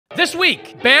This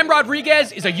week, Bam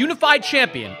Rodriguez is a unified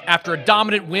champion after a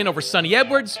dominant win over Sonny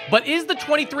Edwards, but is the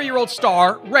 23-year-old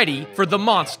star ready for the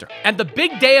monster? And the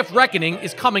big day of reckoning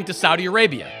is coming to Saudi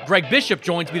Arabia. Greg Bishop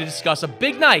joins me to discuss a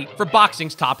big night for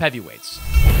boxing's top heavyweights.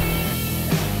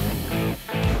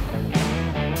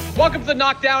 Welcome to The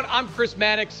Knockdown. I'm Chris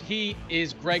Mannix. He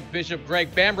is Greg Bishop.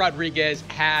 Greg, Bam Rodriguez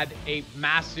had a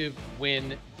massive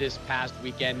win this past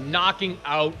weekend, knocking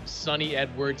out Sonny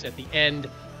Edwards at the end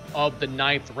of the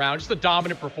 9th round. Just a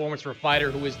dominant performance for a fighter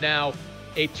who is now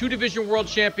a 2-division world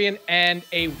champion and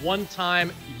a 1-time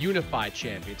unified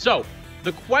champion. So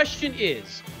the question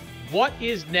is, what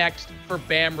is next for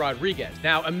Bam Rodriguez?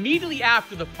 Now, immediately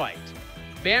after the fight,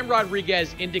 Bam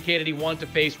Rodriguez indicated he wanted to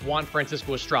face Juan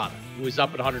Francisco Estrada, who is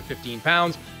up at 115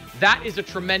 pounds. That is a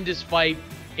tremendous fight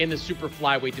in the super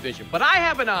flyweight division. But I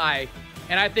have an eye,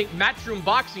 and I think Matchroom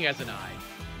Boxing has an eye,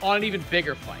 on an even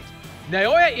bigger fight.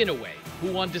 Naoya Inoue,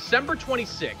 who on December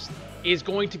 26th is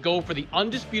going to go for the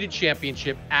undisputed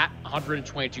championship at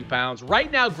 122 pounds.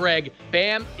 Right now, Greg,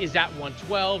 Bam is at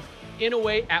 112,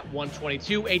 Inoue at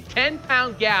 122, a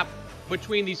 10-pound gap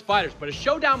between these fighters. But a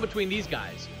showdown between these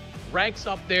guys ranks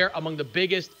up there among the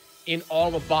biggest in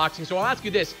all of boxing. So I'll ask you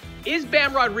this, is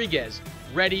Bam Rodriguez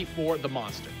ready for the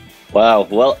monster? Wow.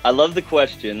 Well, I love the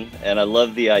question and I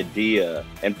love the idea.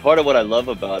 And part of what I love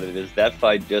about it is that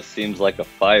fight just seems like a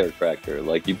firecracker.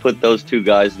 Like you put those two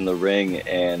guys in the ring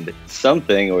and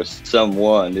something or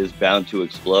someone is bound to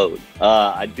explode.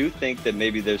 I do think that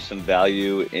maybe there's some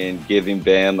value in giving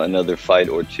Bam another fight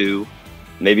or two,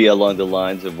 maybe along the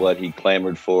lines of what he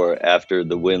clamored for after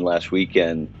the win last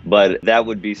weekend. But that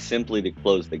would be simply to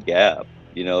close the gap,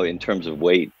 you know, in terms of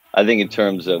weight. I think in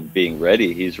terms of being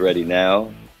ready, he's ready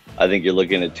now. I think you're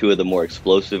looking at two of the more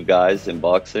explosive guys in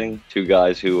boxing, two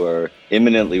guys who are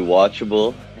imminently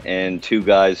watchable, and two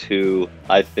guys who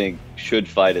I think should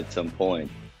fight at some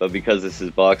point. But because this is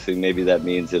boxing, maybe that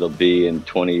means it'll be in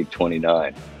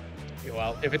 2029.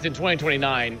 Well, if it's in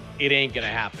 2029, it ain't going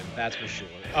to happen. That's for sure.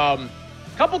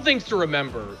 Couple things to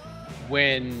remember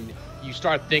when you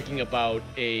start thinking about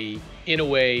a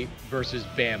Inoue versus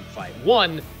Bam fight.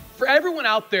 One, for everyone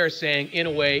out there saying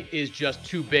Inoue is just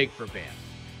too big for Bam,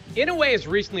 Inoue, as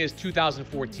recently as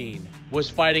 2014, was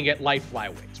fighting at light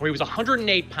flyweight, where he was a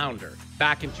 108-pounder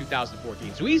back in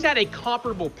 2014. So he's had a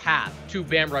comparable path to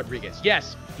Bam Rodriguez.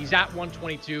 Yes, he's at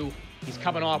 122. He's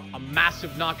coming off a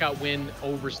massive knockout win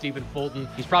over Stephen Fulton.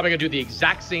 He's probably going to do the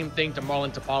exact same thing to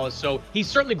Marlon Tapales. So he's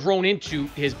certainly grown into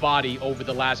his body over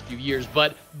the last few years.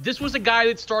 But this was a guy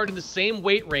that started in the same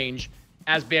weight range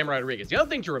as Bam Rodriguez. The other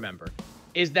thing to remember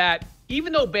is that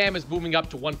even though Bam is moving up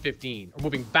to 115, or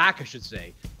moving back, I should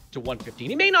say, to 115.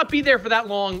 He may not be there for that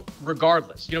long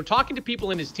regardless. You know, talking to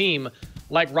people in his team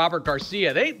like Robert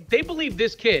Garcia, they believe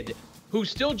this kid, who's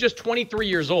still just 23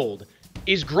 years old,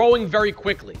 is growing very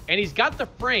quickly. And he's got the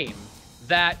frame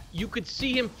that you could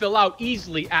see him fill out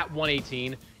easily at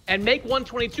 118 and make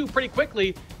 122 pretty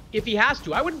quickly if he has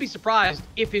to. I wouldn't be surprised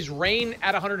if his reign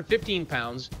at 115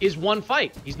 pounds is one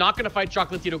fight. He's not going to fight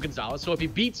Chocolatito Gonzalez. So if he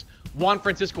beats Juan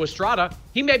Francisco Estrada,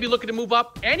 he may be looking to move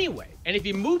up anyway. And if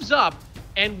he moves up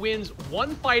and wins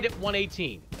one fight at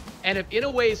 118, and if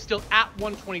Inoue is still at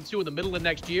 122 in the middle of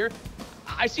next year,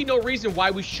 I see no reason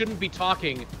why we shouldn't be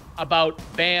talking about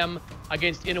Bam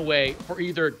against Inoue for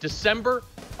either December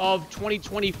of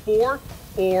 2024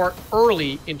 or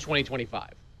early in 2025.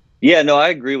 Yeah, no, I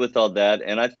agree with all that.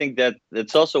 And I think that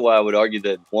that's also why I would argue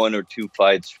that 1 or 2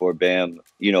 fights for Bam,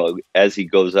 you know, as he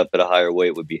goes up at a higher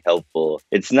weight would be helpful.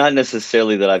 It's not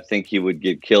necessarily that I think he would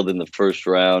get killed in the first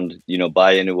round, you know,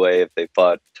 by Inoue if they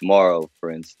fought tomorrow, for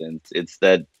instance. It's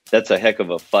that's a heck of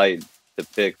a fight to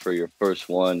pick for your first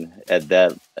one at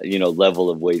that, you know, level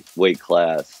of weight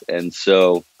class. And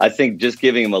so I think just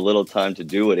giving him a little time to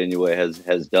do what Inoue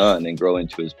has done and grow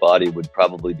into his body would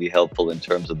probably be helpful in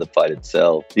terms of the fight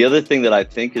itself. The other thing that I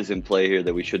think is in play here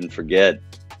that we shouldn't forget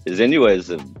is Inoue is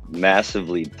a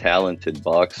massively talented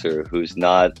boxer who's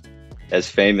not as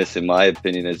famous, in my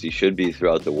opinion, as he should be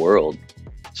throughout the world.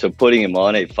 So putting him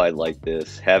on a fight like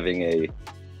this, having a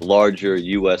larger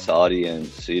U.S.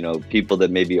 audience, you know, people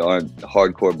that maybe aren't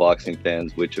hardcore boxing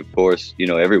fans, which of course, you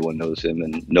know, everyone knows him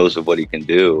and knows of what he can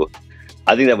do.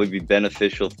 I think that would be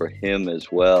beneficial for him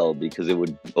as well, because it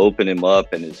would open him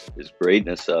up and his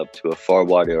greatness up to a far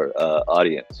wider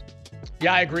audience.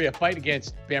 Yeah, I agree. A fight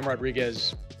against Bam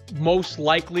Rodriguez most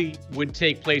likely would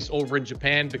take place over in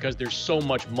Japan because there's so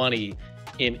much money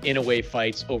in Inoue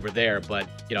fights over there. But,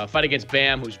 you know, a fight against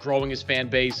Bam, who's growing his fan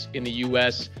base in the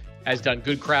U.S., has done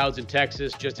good crowds in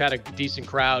Texas, just had a decent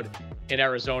crowd in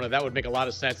Arizona. That would make a lot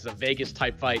of sense as a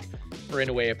Vegas-type fight for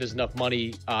Inoue if there's enough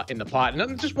money in the pot.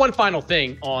 And just one final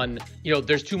thing on,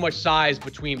 there's too much size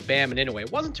between Bam and Inoue.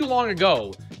 It wasn't too long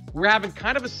ago. We're having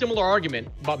kind of a similar argument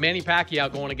about Manny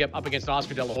Pacquiao going to get up against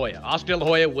Oscar De La Hoya. Oscar De La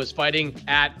Hoya was fighting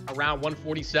at around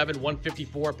 147,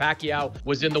 154. Pacquiao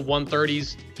was in the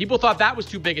 130s. People thought that was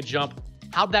too big a jump.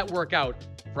 How'd that work out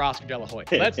for Oscar De La Hoya?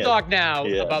 Let's talk now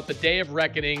about the Day of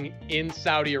Reckoning in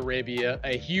Saudi Arabia.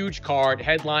 A huge card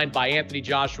headlined by Anthony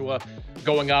Joshua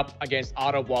going up against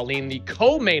Otto Wallin. The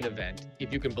co-main event,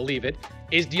 if you can believe it,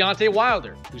 is Deontay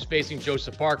Wilder, who's facing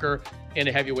Joseph Parker in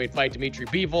a heavyweight fight. Dimitri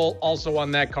Bivol also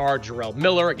on that card. Jarrell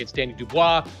Miller against Danny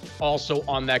Dubois also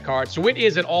on that card. So it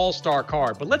is an all-star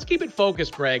card. But let's keep it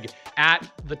focused, Greg,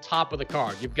 at the top of the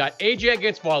card. You've got AJ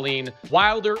against Wallin,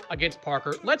 Wilder against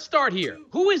Parker. Let's start here.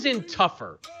 Who is in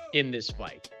tougher in this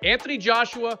fight? Anthony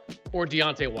Joshua or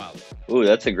Deontay Wilder? Ooh,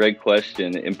 that's a great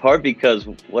question. In part because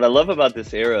what I love about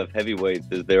this era of heavyweights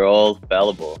is they're all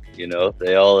fallible.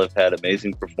 They all have had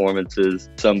amazing performances,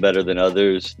 some better than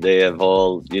others. They have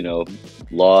all,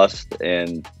 lost.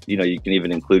 And, you can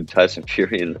even include Tyson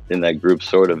Fury in that group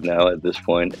sort of now at this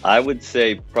point. I would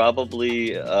say probably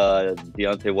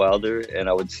Deontay Wilder. And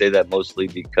I would say that mostly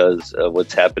because of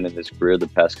what's happened in his career the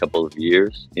past couple of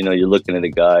years. You're looking at a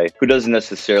guy who doesn't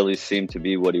necessarily seem to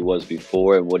be what he was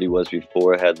before, and what he was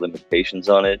before had limitations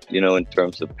on it, in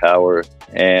terms of power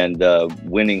and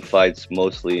winning fights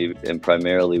mostly and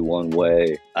primarily one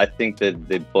way. I think that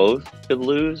they both could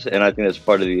lose, and I think that's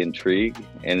part of the intrigue,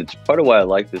 and it's part of why I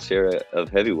like this era of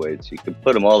heavyweights. You can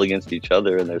put them all against each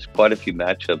other, and there's quite a few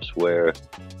matchups where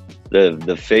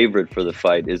the favorite for the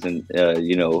fight isn't,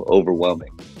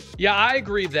 overwhelming. Yeah, I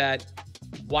agree that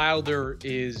Wilder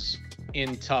is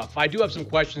in tough. I do have some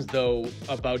questions, though,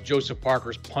 about Joseph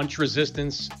Parker's punch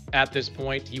resistance at this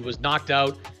point. He was knocked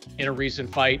out in a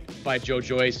recent fight by Joe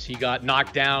Joyce. He got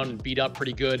knocked down and beat up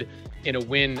pretty good in a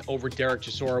win over Derek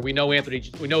Chisora. We know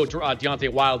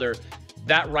Deontay Wilder,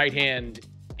 that right hand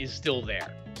is still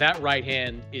there. That right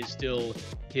hand is still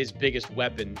his biggest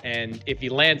weapon. And if he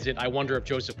lands it, I wonder if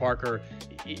Joseph Parker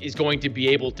is going to be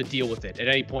able to deal with it at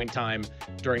any point in time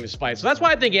during this fight. So that's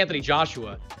why I think Anthony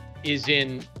Joshua is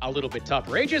in a little bit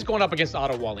tougher. AJ is going up against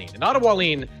Otto Wallin. And Otto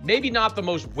Wallin, maybe not the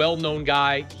most well-known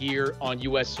guy here on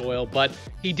U.S. soil, but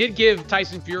he did give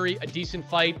Tyson Fury a decent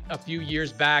fight a few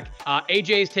years back.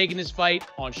 AJ is taking this fight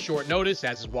on short notice,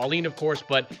 as is Wallin, of course,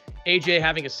 but AJ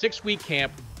having a 6-week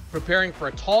camp, preparing for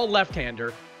a tall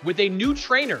left-hander with a new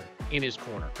trainer in his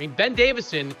corner. I mean, Ben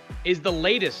Davison is the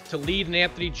latest to lead an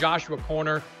Anthony Joshua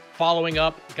corner, following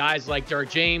up guys like Derek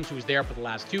James, who was there for the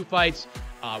last 2 fights.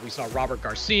 We saw Robert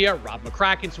Garcia, Rob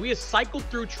McCracken. So he has cycled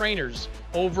through trainers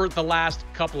over the last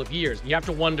couple of years. And you have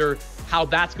to wonder how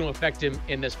that's going to affect him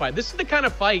in this fight. This is the kind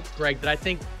of fight, Greg, that I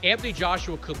think Anthony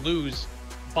Joshua could lose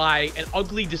by an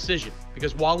ugly decision,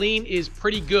 because Wallin is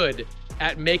pretty good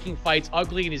at making fights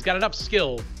ugly, and he's got enough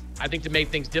skill, I think, to make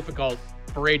things difficult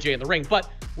for AJ in the ring. But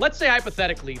let's say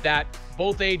hypothetically that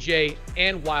both AJ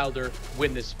and Wilder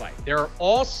win this fight. There are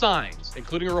all signs,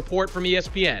 including a report from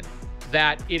ESPN,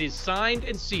 that it is signed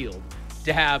and sealed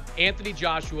to have Anthony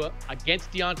Joshua against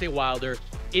Deontay Wilder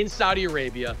in Saudi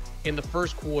Arabia in the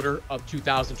first quarter of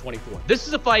 2024. This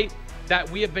is a fight that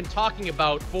we have been talking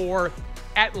about for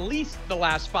at least the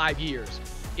last 5 years,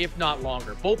 if not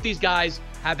longer. Both these guys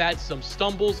have had some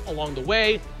stumbles along the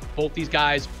way. Both these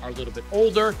guys are a little bit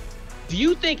older. Do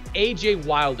you think AJ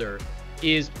Wilder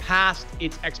is past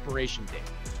its expiration date?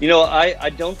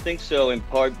 I don't think so, in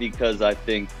part because I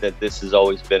think that this has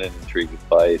always been an intriguing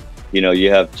fight. You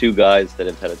have 2 guys that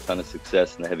have had a ton of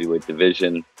success in the heavyweight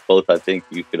division. Both, I think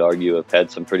you could argue, have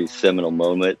had some pretty seminal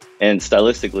moments. And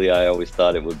stylistically, I always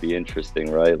thought it would be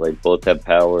interesting, right? Like, both have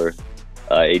power.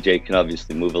 AJ can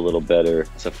obviously move a little better.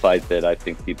 It's a fight that I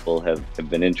think people have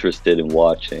been interested in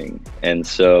watching. And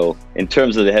so in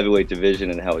terms of the heavyweight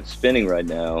division and how it's spinning right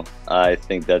now, I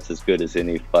think that's as good as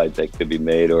any fight that could be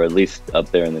made, or at least up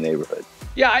there in the neighborhood.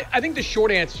 Yeah, I think the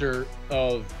short answer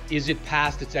of is it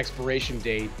past its expiration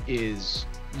date is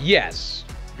yes,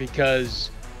 because,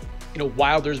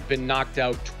 Wilder's been knocked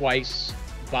out twice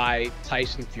by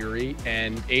Tyson Fury,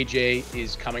 and AJ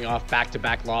is coming off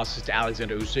back-to-back losses to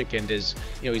Alexander Usyk, and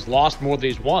he's lost more than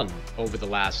he's won over the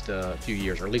last few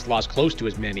years, or at least lost close to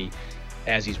as many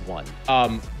as he's won.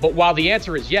 But while the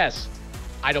answer is yes,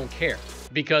 I don't care,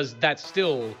 because that's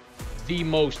still the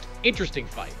most interesting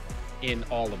fight in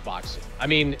all of boxing. I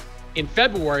mean, in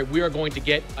February, we are going to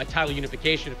get a title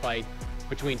unification fight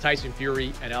between Tyson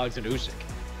Fury and Alexander Usyk.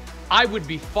 I would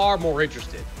be far more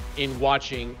interested in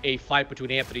watching a fight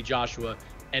between Anthony Joshua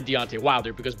and Deontay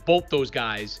Wilder, because both those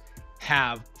guys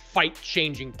have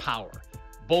fight-changing power.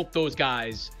 Both those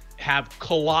guys have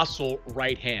colossal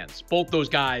right hands. Both those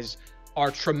guys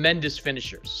are tremendous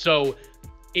finishers. So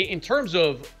in terms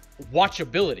of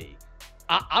watchability,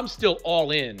 I'm still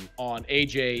all in on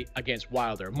AJ against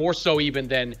Wilder, more so even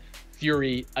than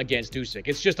Fury against Usyk.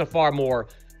 It's just a far more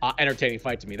entertaining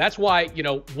fight to me. That's why,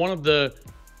 one of the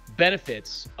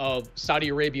benefits of Saudi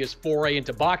Arabia's foray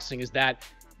into boxing is that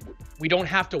we don't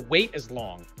have to wait as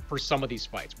long for some of these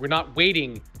fights. We're not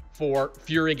waiting for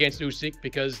Fury against Usyk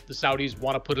because the Saudis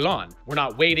want to put it on. We're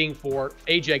not waiting for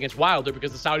AJ against Wilder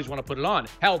because the Saudis want to put it on.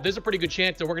 Hell, there's a pretty good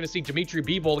chance that we're going to see Dmitry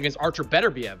Bivol against Artur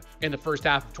Beterbiev in the first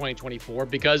half of 2024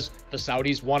 because the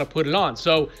Saudis want to put it on.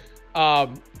 So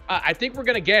I think we're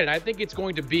going to get it. I think it's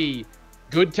going to be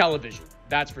good television.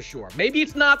 That's for sure. Maybe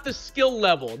it's not the skill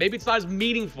level. Maybe it's not as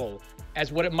meaningful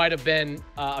as what it might have been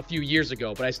a few years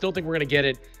ago, but I still think we're going to get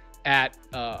it at,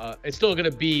 it's still going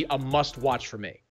to be a must watch for me.